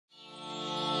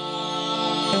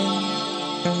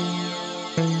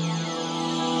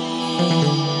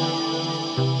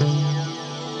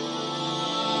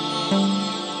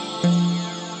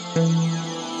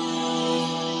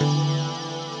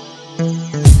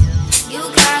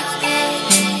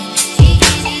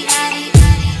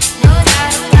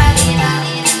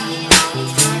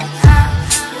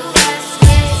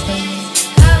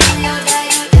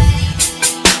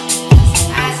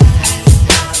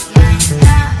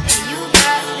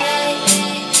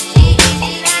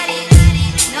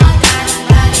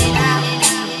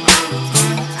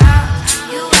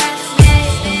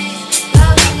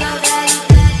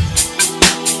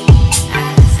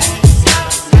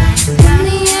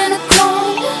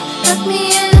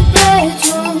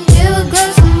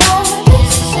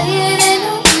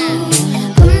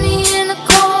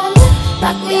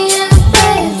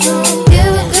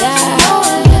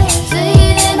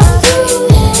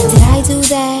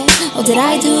did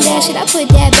I do that? Should I put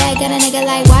that back? Got a nigga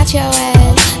like, watch your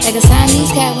ass. Like a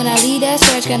siamese cat when I leave that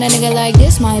stretch. Got a nigga like,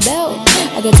 this my belt.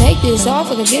 I could take this off,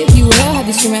 I could give you hell. Have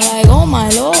you screaming like, oh my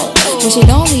lord. But she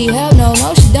don't need help, no,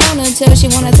 she don't, until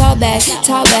she wanna talk back.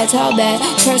 Talk back, talk back.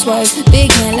 Curse words, big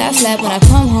hand, laugh slap. When I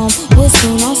come home,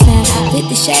 whistle, no snap.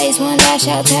 50 shades, one lash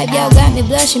out tap. Y'all got me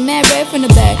blushing, mad red from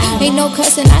the back. Ain't no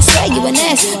cussing, I swear you an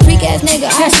ass. Freak ass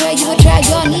nigga, I swear you a track.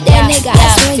 Y'all need that nigga, I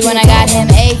swear you. See, when I got him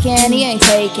aching, he ain't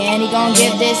taking. He gon'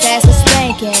 give this ass a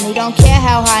spanking. He don't care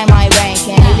how high my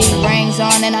ranking. He leave rings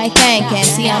on and I thank him.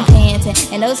 See, I'm panting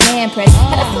and those handprints.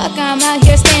 How the fuck I'm out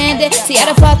here standing? See,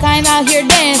 how the fuck I'm out here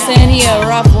dancing? He a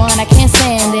rough one, I can't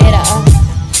stand it.